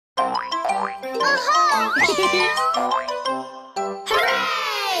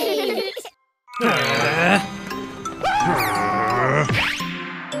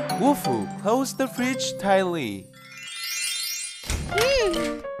Wolfoo, close the fridge tightly.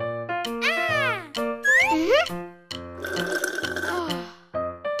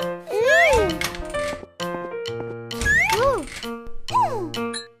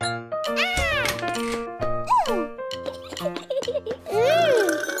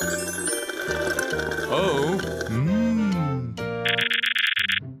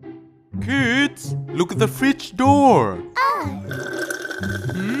 Kids, look at the fridge door.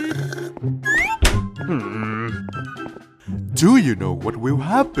 Do you know what will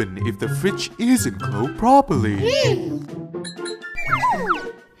happen if the fridge isn't closed properly? Hey!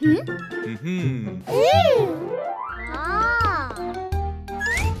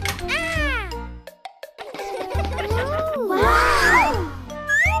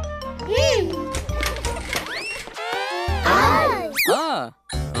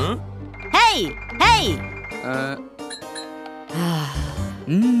 Hey!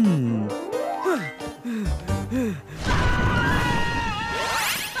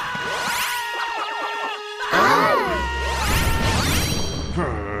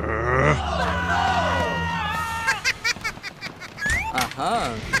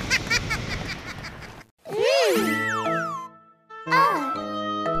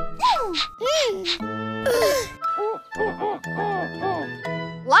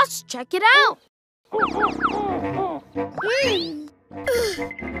 Let's check it out.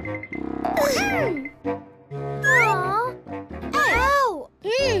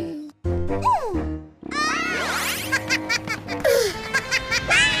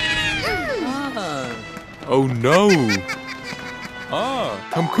 Oh no!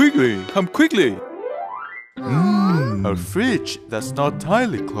 Come quickly! Come quickly! A fridge that's not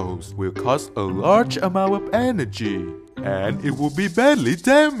tightly closed will cost a large amount of energy, and it will be badly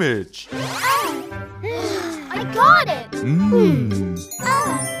damaged. I got it!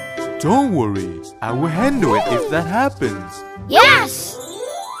 Don't worry, I will handle it if that happens. Yes!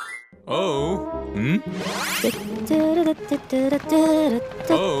 Oh?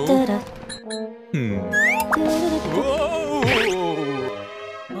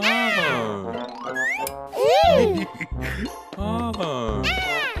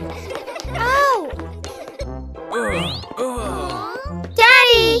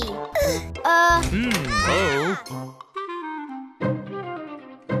 Daddy!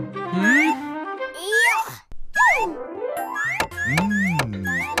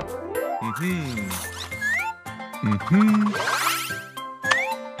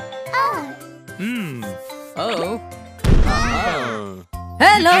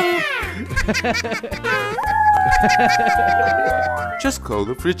 Hello! Just close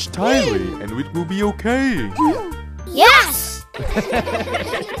the fridge tightly and it will be okay. Yes!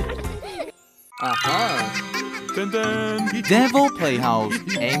 Dun dun! Devil Playhouse,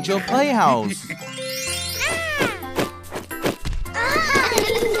 Angel Playhouse.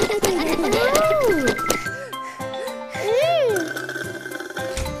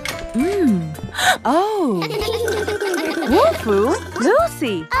 Oh! Wolfoo,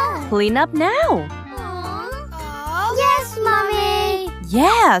 Lucy, clean up now. Yes, Mommy!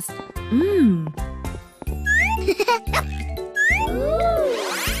 Yes.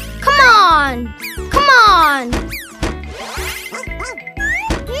 Come on! Come on!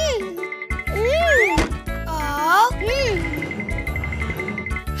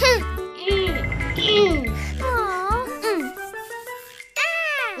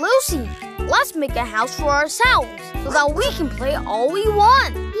 Lucy, let's make a house for ourselves so that we can play all we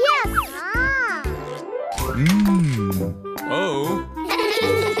want. Yes. Oh.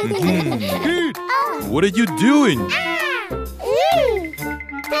 Kid, what are you doing?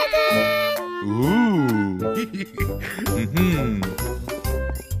 Ooh.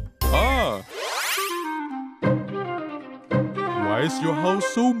 Why is your house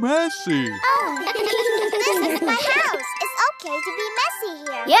so messy? This is my house. It's okay to be messy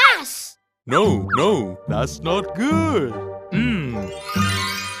here. Yes. No, that's not good.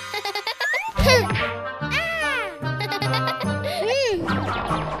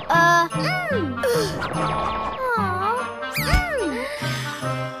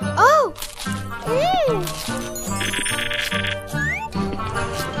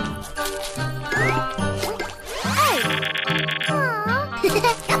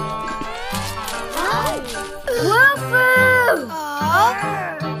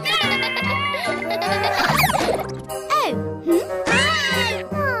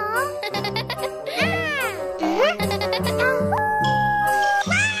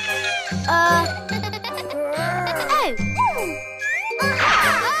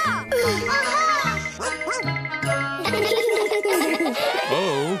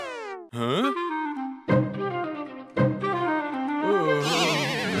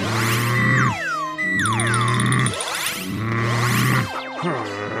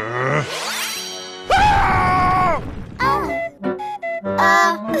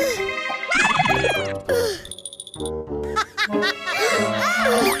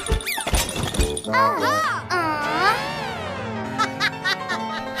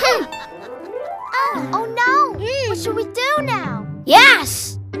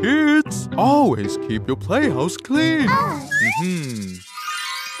 always keep your playhouse clean.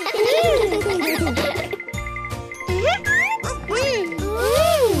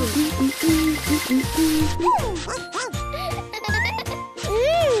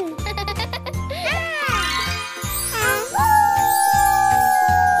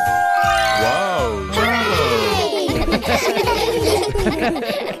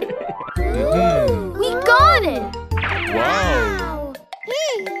 We got it! Wow.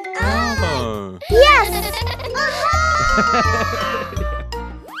 Yes!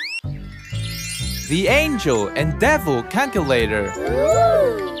 The angel and devil calculator.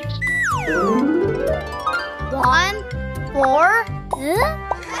 1, 4.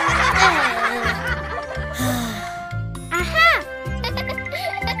 Aha!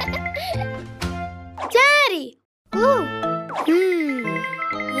 Daddy! Ooh.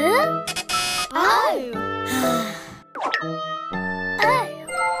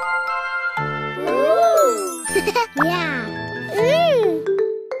 Yeah.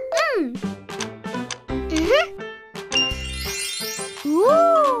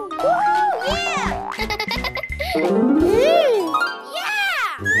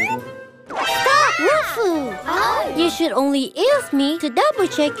 Stop, Wolfoo! You should only ask me to double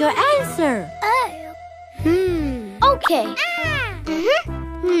check your answer. Okay.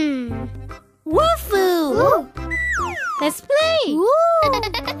 Wolfoo! Let's play!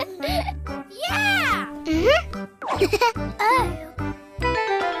 Yeah!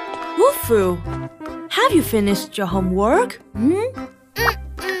 Wolfoo, have you finished your homework?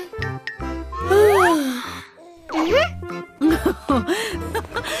 Wow! Yeah!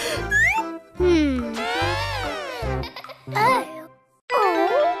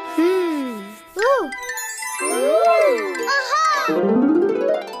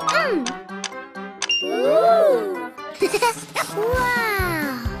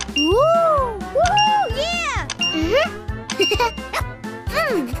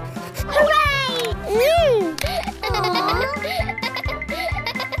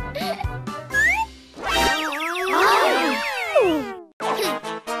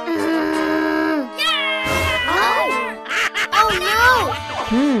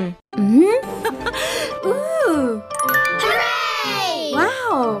 Ooh,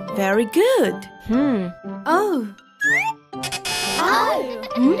 wow, very good. Oh.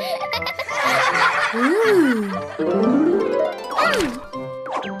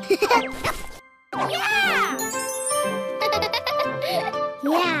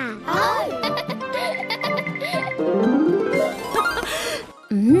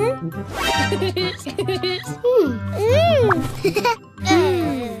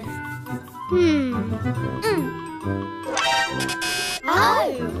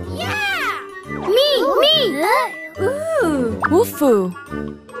 Me! Ooh, Wolfoo.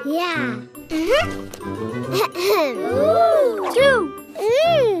 Yeah. 2.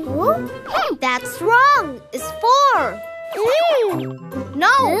 That's wrong. It's 4.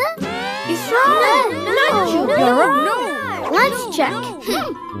 No. It's wrong. No. You're wrong. No. Let's check.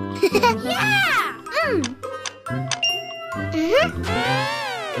 Yeah.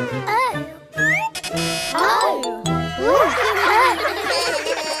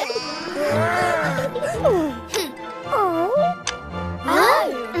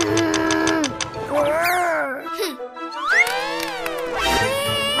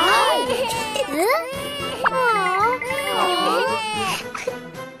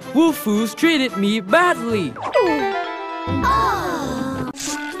 Wolfoo's treated me badly.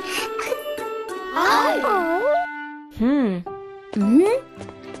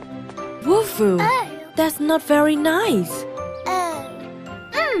 Wolfoo, that's not very nice.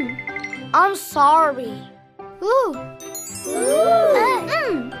 I'm sorry.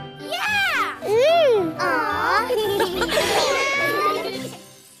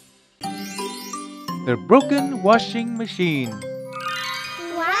 The broken washing machine.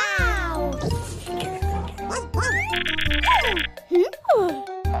 Wow.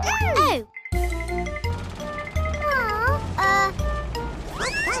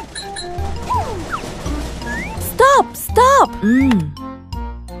 Stop!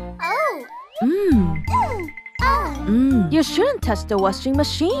 You shouldn't touch the washing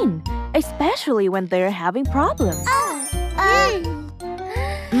machine, especially when they're having problems.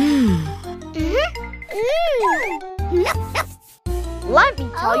 Let me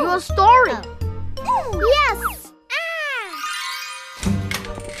tell you a story. Yes!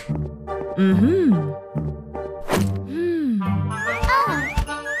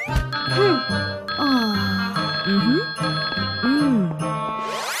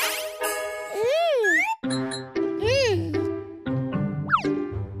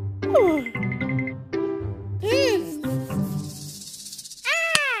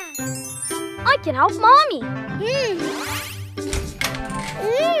 I can help Mommy.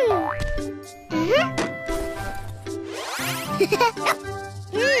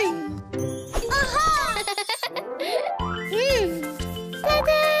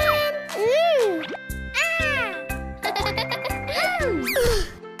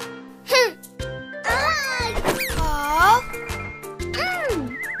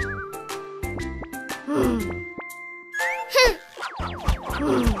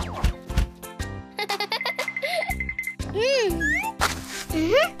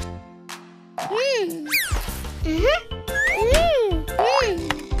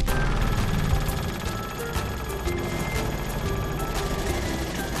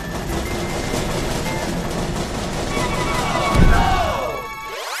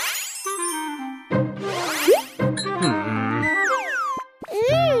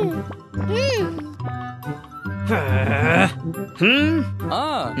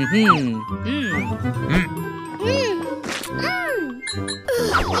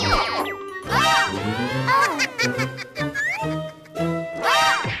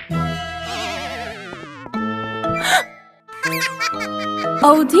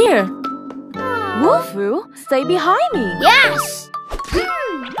 Oh dear! Wolfoo, stay behind me! Yes!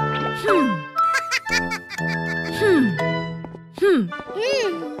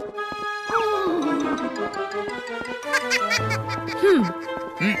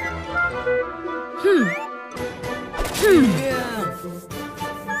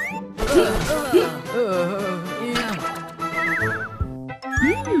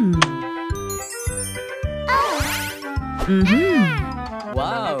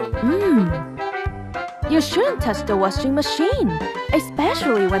 Wow. You shouldn't touch the washing machine,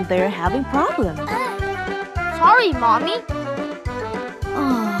 especially when they're having problems. Sorry, Mommy.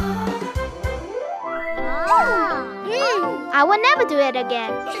 I will never do it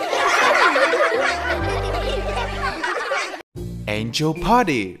again. Angel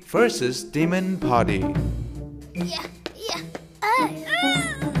Party versus Demon Party.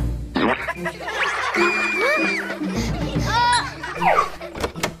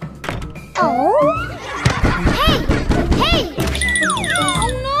 Hey! Oh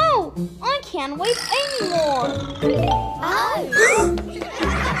no! I can't wait anymore.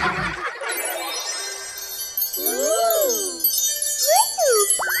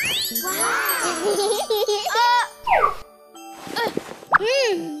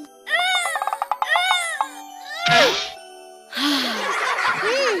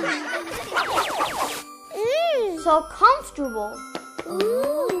 So comfortable.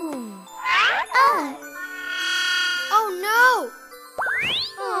 Oh no!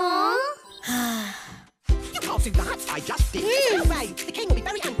 You can't do that. I just did. Get away. The king will be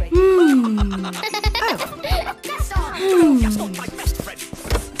very angry. That's not my best friend.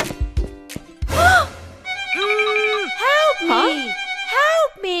 Help me!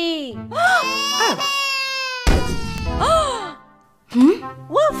 Help me!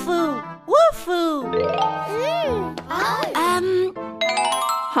 Wolfoo! Wolfoo!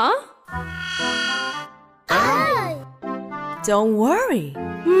 Huh? Don't worry.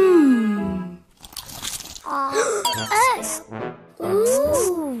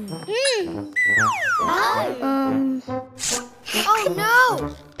 Oh no!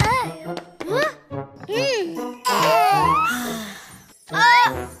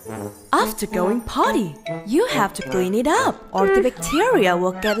 After going potty, you have to clean it up or the bacteria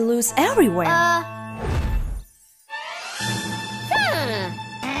will get loose everywhere.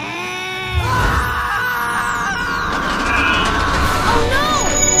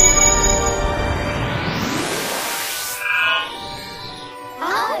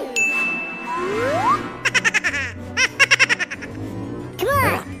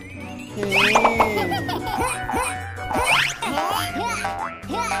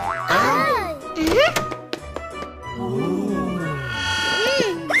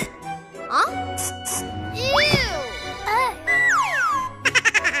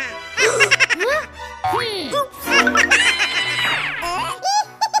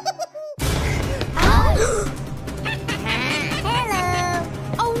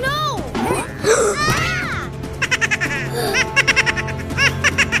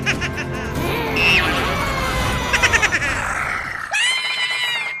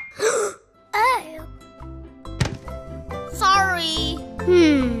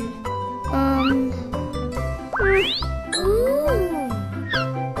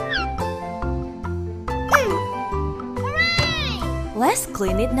 Let's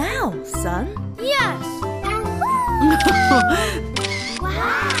clean it now, son. Yes!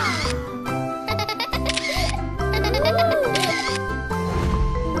 Wow!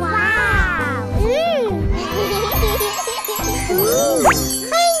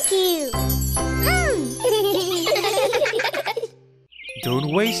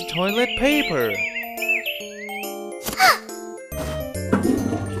 waste toilet paper.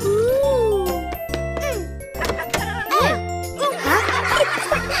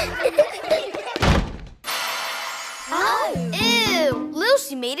 Ew,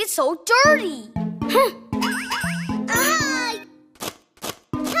 Lucy made it so dirty.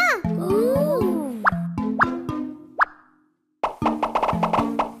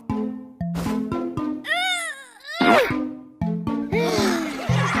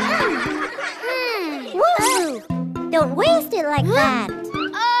 Wolfoo, don't waste it like that.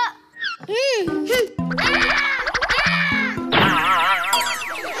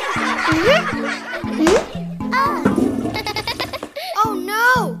 Oh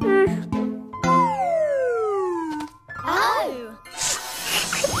no!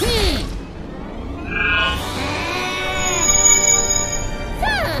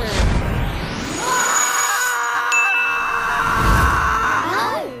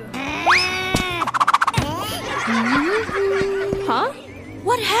 Huh?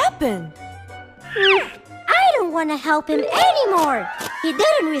 What happened? I don't want to help him anymore. He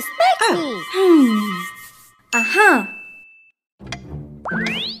didn't respect me. Uh-huh.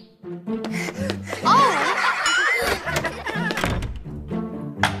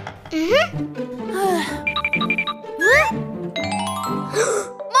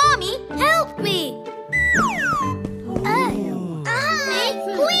 Mommy, help me!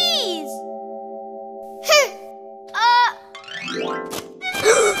 Please!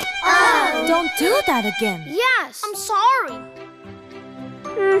 Don't do that again. Yes, I'm sorry.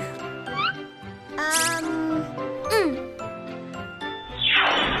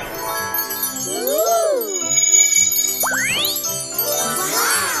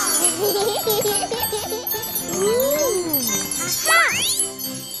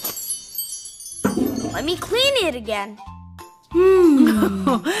 Let me clean it again.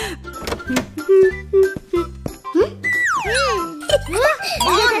 Mommy,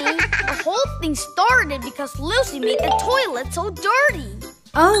 the whole thing started because Lucy made the toilet so dirty.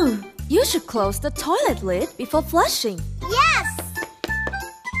 Oh, you should close the toilet lid before flushing. Yes!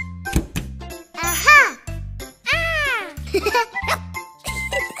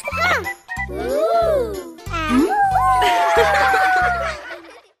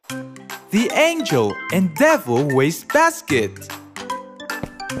 The angel and devil waste basket.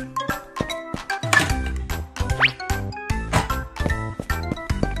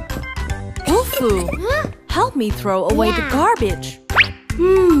 Wolfoo, help me throw away the garbage.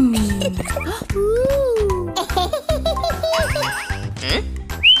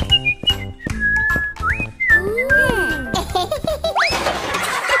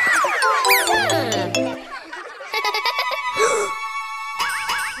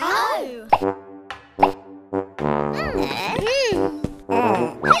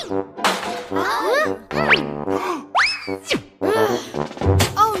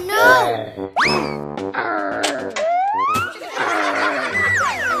 Oh no!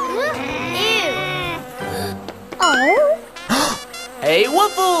 Hey,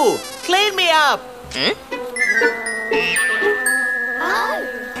 Wolfoo! Clean me up!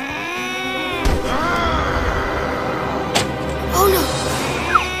 Oh no!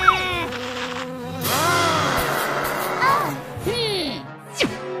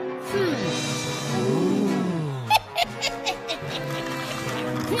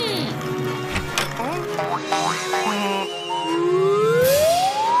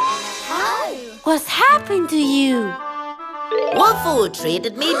 What's happened to you? Wolfoo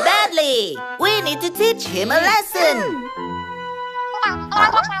treated me badly. We need to teach him a lesson.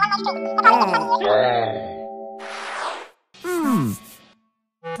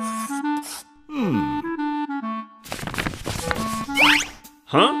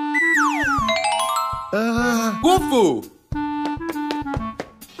 Wolfoo!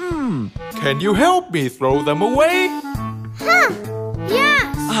 Can you help me throw them away?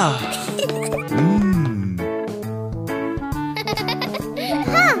 Yes!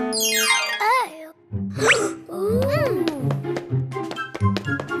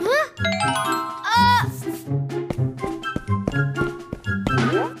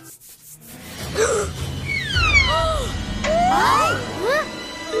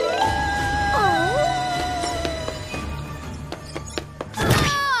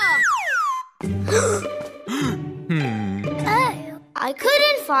 I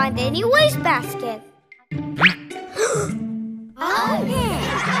couldn't find any wastebasket.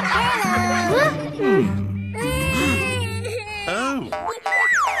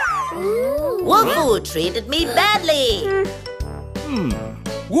 Wolfoo treated me badly.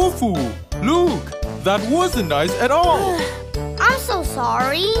 Wolfoo, look! That wasn't nice at all! I'm so sorry.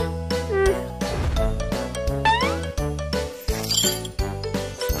 sorry.